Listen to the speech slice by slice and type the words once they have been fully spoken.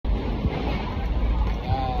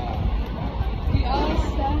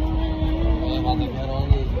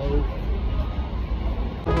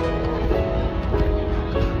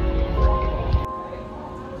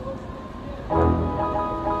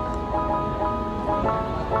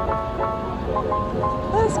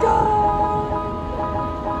go!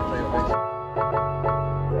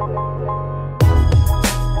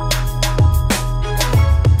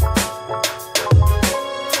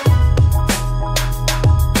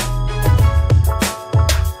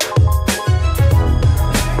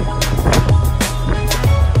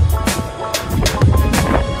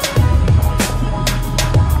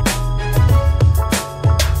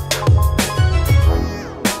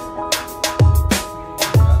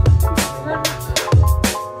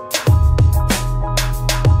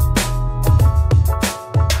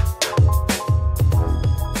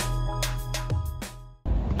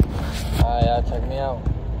 Check me out.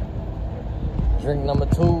 Drink number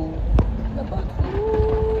 2.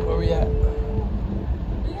 Where we at?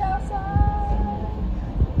 We outside.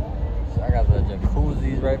 So I got the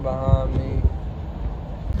jacuzzis right behind me.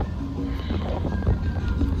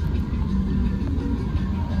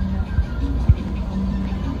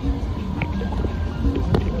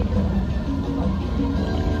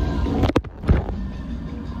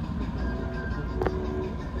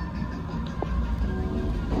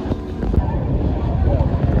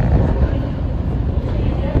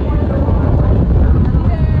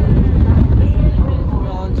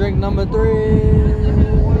 Drink number 3.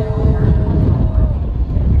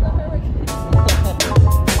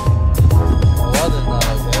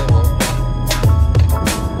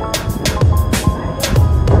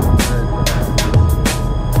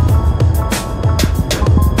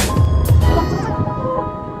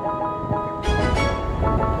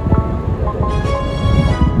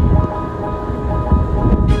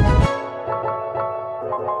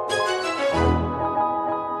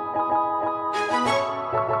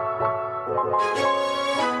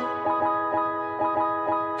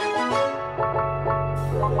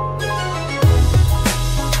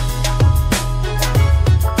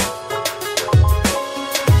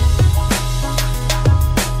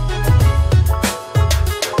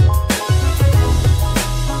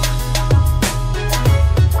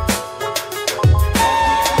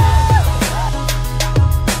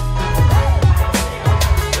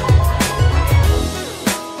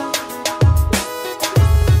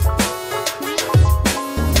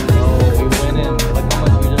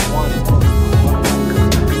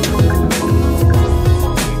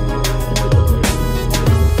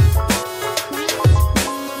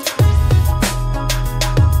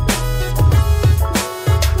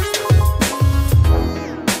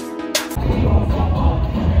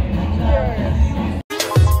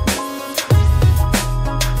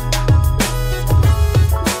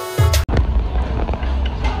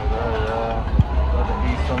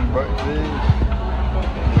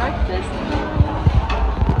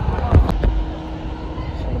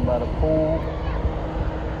 By the pool.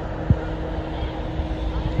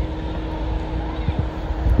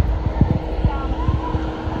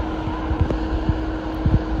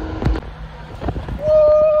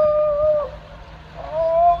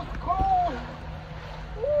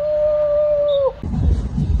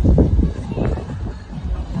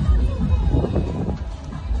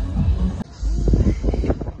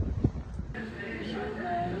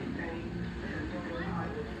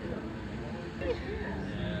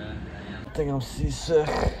 I think I'm seasick.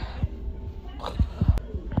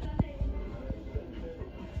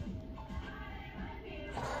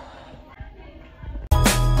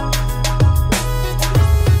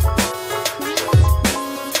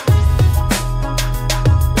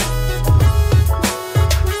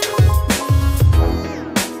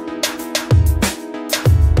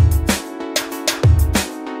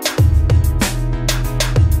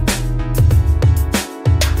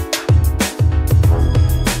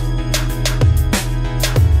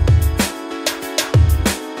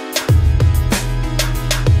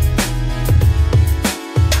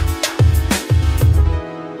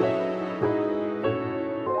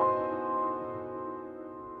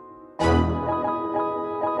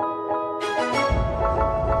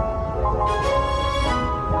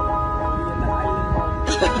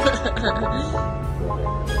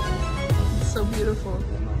 So beautiful.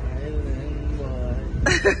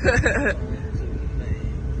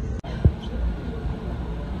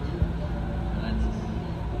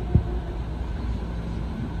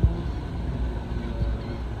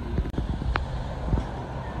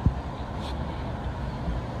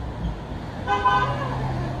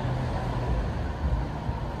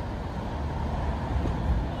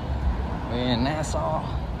 We're in Nassau,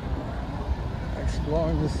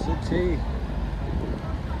 exploring the city.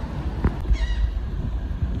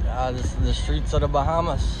 This is the streets of the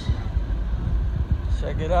Bahamas.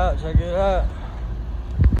 Check it out, check it out.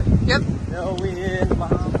 Yep. Yo, we here in the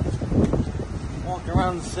Bahamas. Walking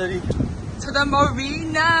around the city. To the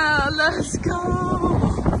marina, let's go.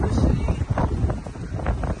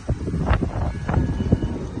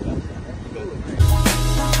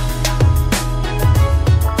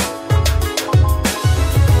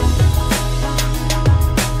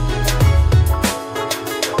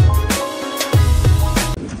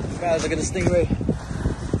 Guys, look at this stingray.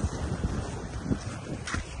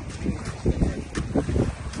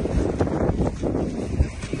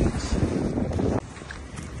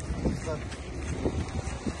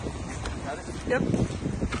 Yep.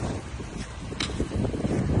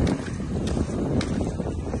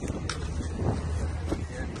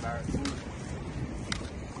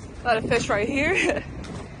 A lot of fish right here.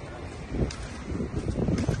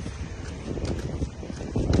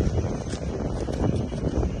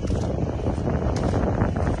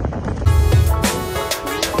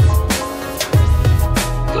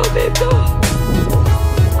 Go, babe, go.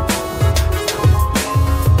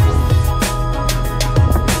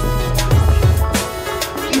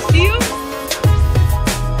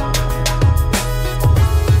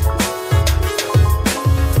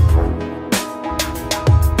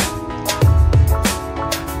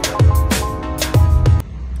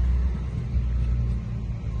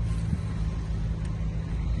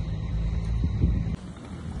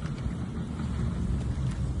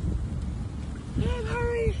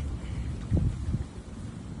 Hurry.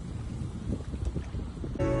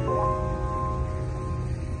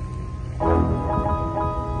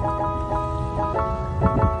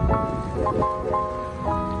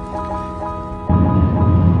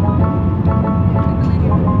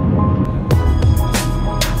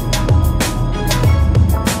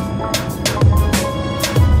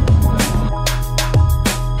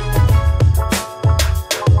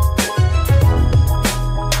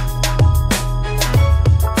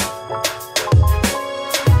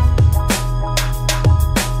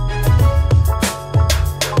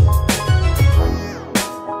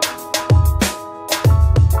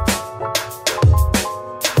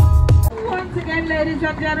 Ladies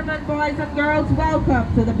and gentlemen, boys and girls,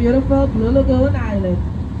 welcome to the beautiful Blue Lagoon Island,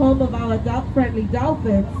 home of our adult-friendly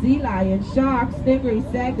dolphins, sea lions, sharks, stingrays,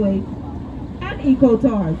 segways, and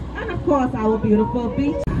eco-tours, and of course our beautiful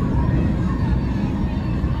beach.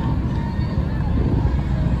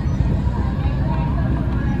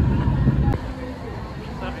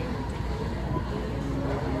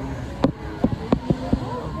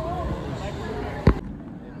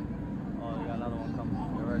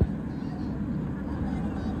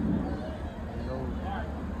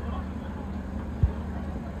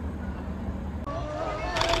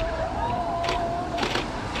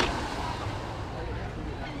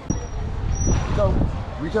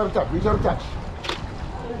 Reach out and touch, reach out and touch.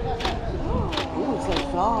 Ooh, so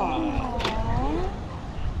soft.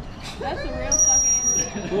 That's a real fucking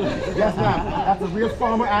animal. Yes, ma'am. That's a real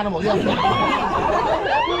farmer animal. Yes, ma'am.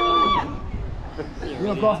 You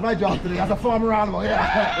don't cost my job today. That's a farmer animal.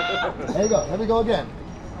 Yeah. There you go. Here we go again.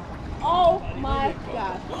 Oh my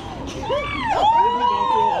god.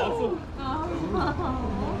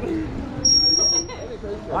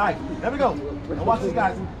 All right, there we go. Now watch this,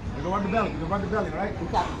 guys. You go run the belly. You go run the belly, all right?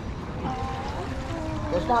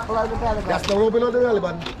 It's not below the belly button. That's the roll below the belly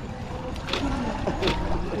button.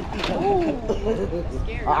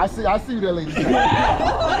 I see you there, ladies. Hey,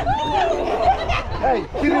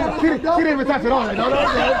 she didn't even touch it on it. No.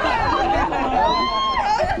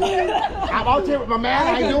 I'm out here with my man.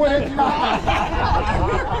 I ain't doing it.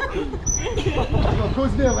 Of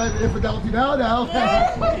course, infidelity now. No,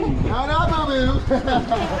 boo-boo.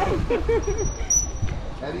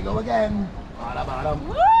 There you go again. Bottom.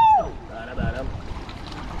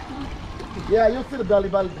 Yeah, you'll see the belly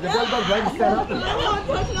button. The belly button's right in the center.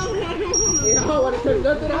 You don't want to touch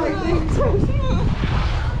nothing out.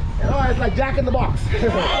 Oh, it's like Jack in the Box.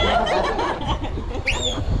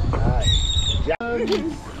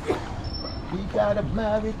 We got a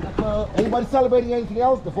married couple. Anybody celebrating anything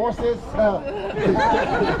else? Divorces?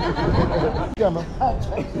 Camera.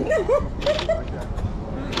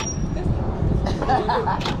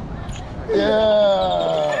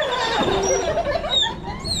 Yeah.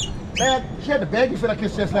 Man, she had to beg you for that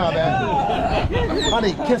kiss just now, man.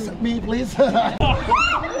 Honey, kiss me, please.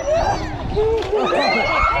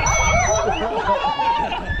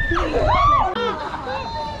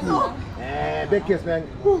 And big kiss, man.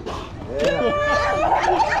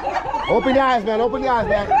 Yeah. Open your eyes, man. Open your eyes,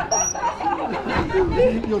 man.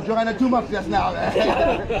 You're enjoying it too much just now, man.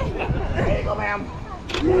 There you go, ma'am.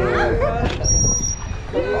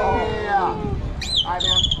 Yeah. All right,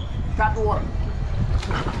 man. Tap the water.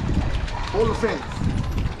 Hold the fence.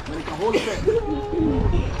 When you can hold the fence.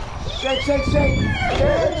 Shake, shake, shake.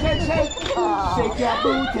 Shake, shake, shake. Shake your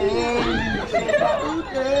booty. Shake your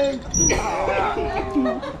booty.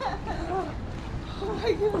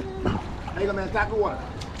 There you go, man. Taco water.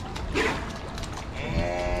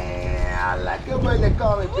 Yeah, I like it when they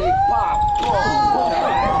call it Big Pop.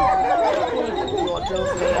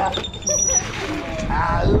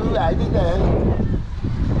 I did that.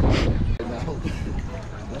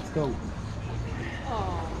 Let's go.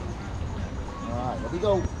 Alright, here we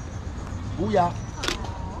go. Booyah.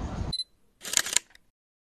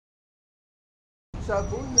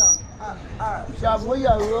 Shabuya.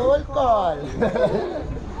 Shabuya roll call.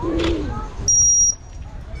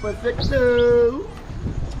 Perfecto.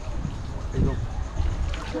 There you go.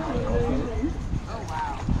 Oh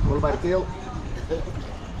wow. Hold by the tail.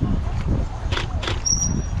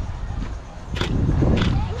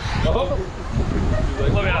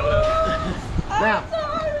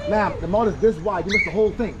 Now, the motor's this wide, you missed the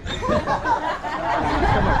whole thing. Come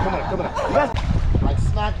on. Like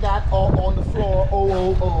smack that all on the floor.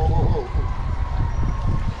 Oh.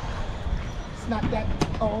 Smack that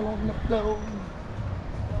all on the floor.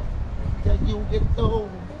 Till you get old.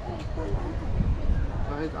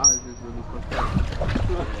 His eyes is really fucked up.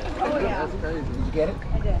 Oh yeah. That's crazy. Did you get it?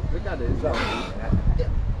 I did. Look at this. Yeah.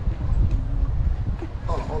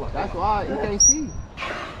 Hold on. That's why you can't see.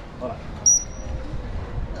 Hold on.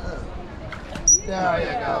 There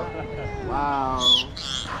you go. Wow.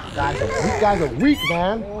 You guys are weak,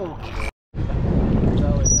 man.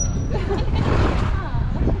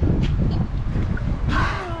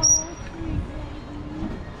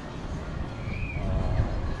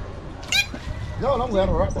 No, I'm glad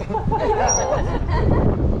we're up.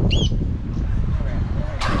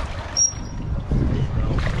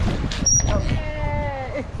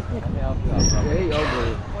 Yeah, he over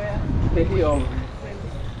it. Where? He over it.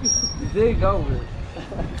 Zig over it.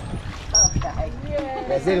 Okay.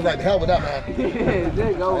 That Zig's like, the hell with that, man. Yeah,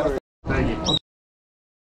 Zig over it. Thank you.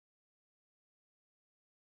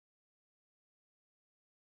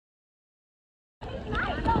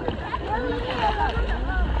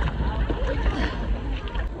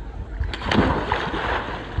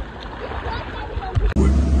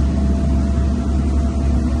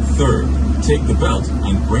 Third, take the belt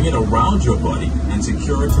and bring it around your body and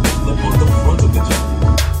secure it to the lip on the front of the jacket.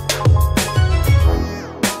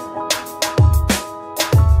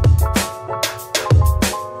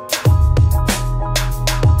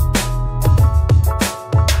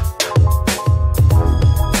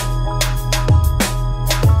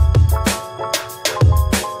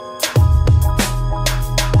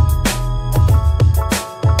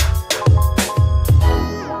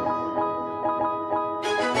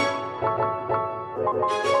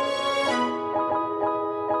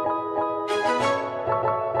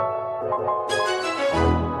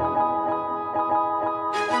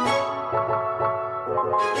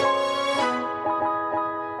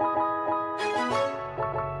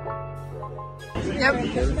 Yep.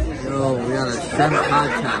 Yo, we got a shrimp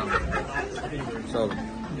cocktail. So. Okay.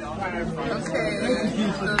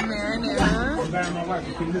 The marinara.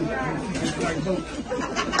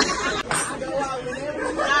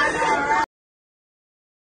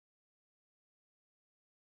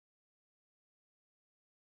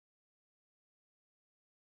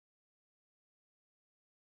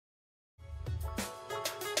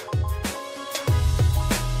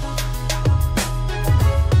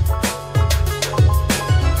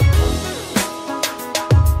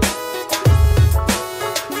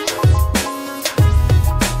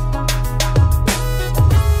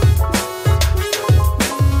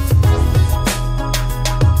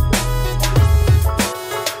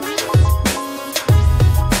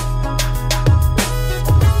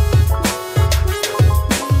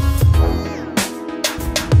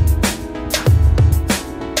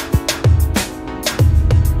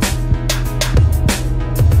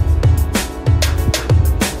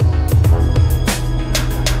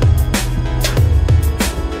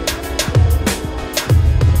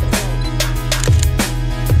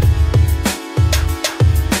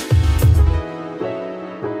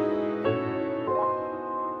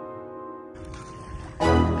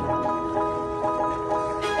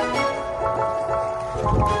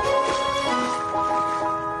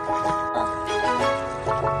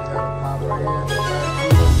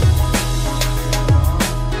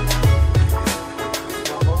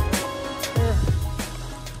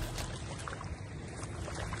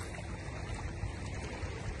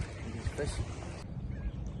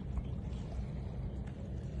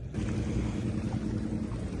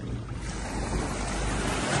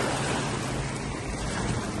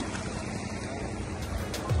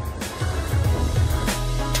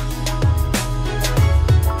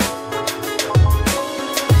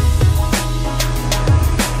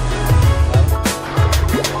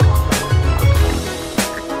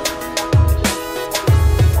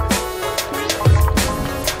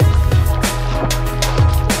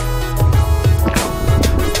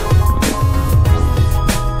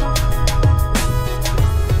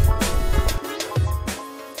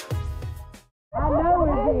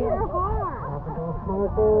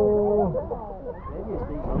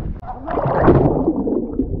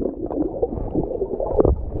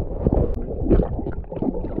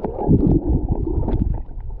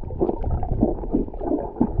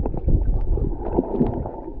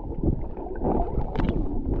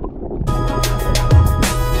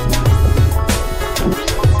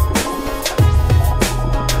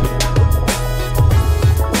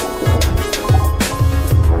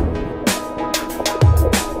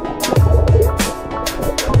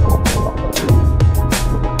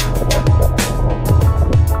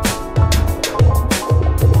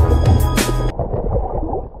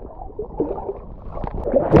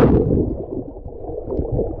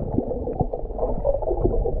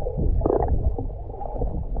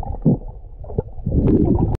 Sorry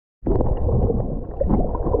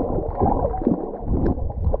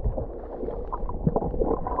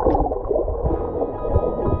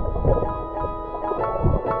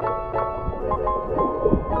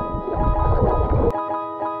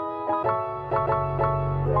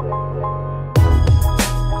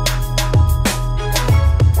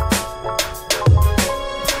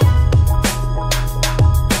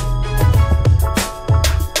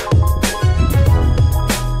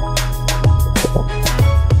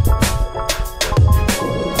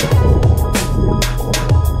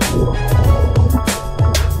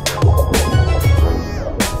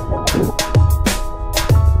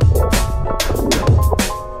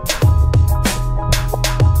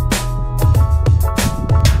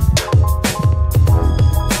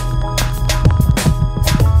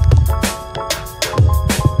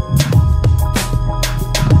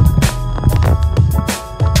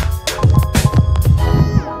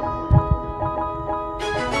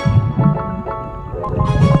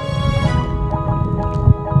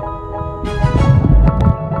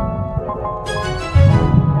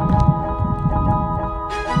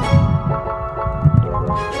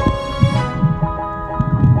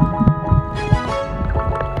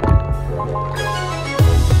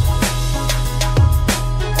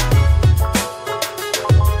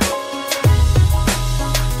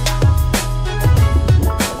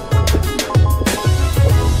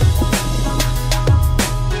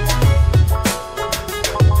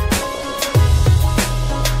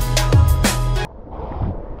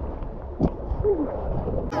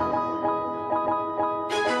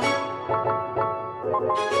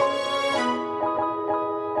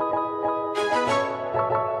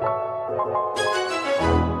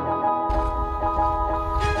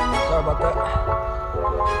about that.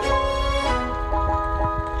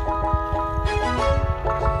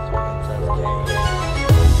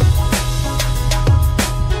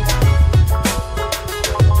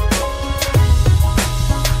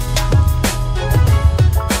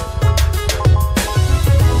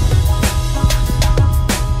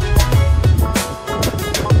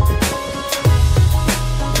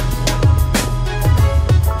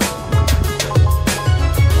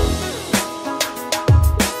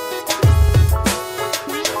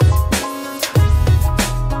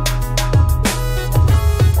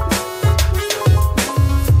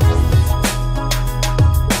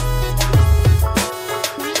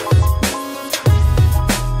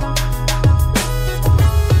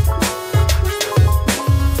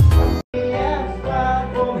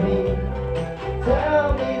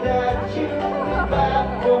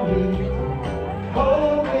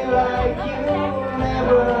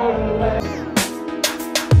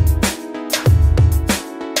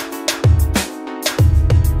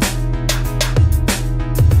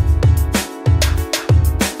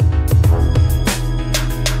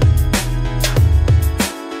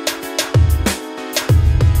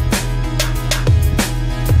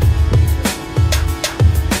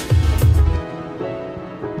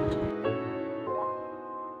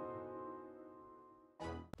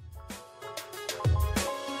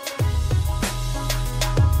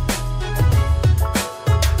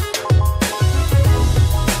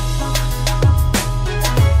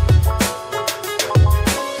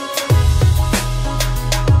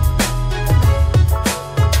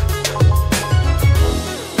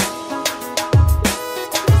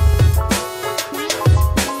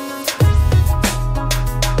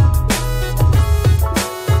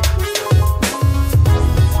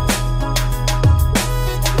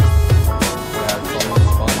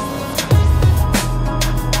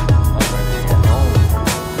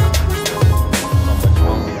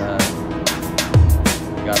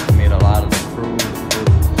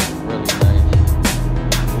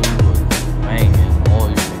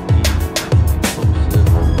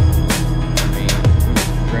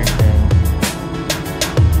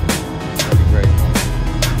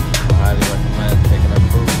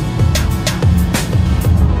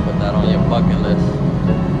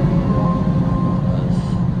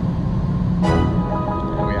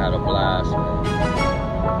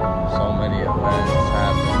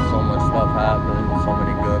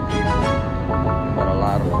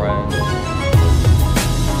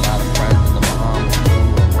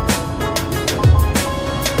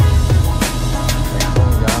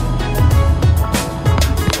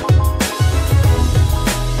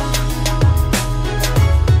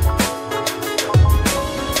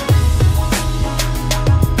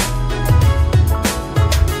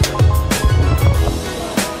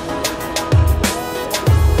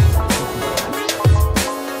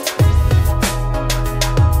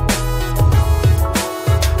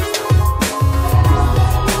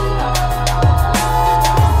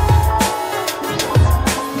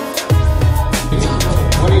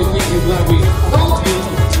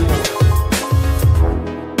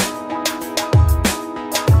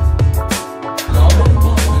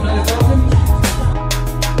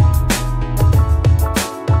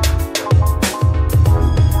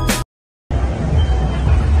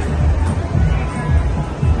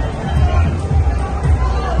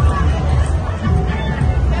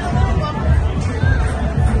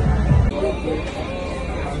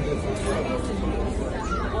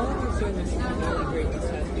 great these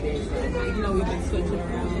past few days. So, you know, we've been switching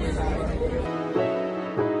around.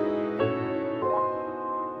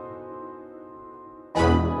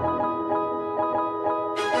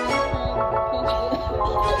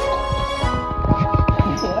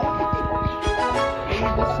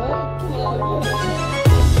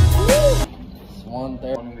 It's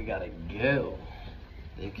 1:30. We gotta go.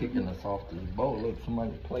 They're kicking us off this boat. Look,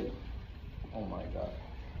 somebody's plate. Oh my god.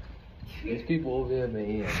 There's people over here,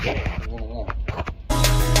 man.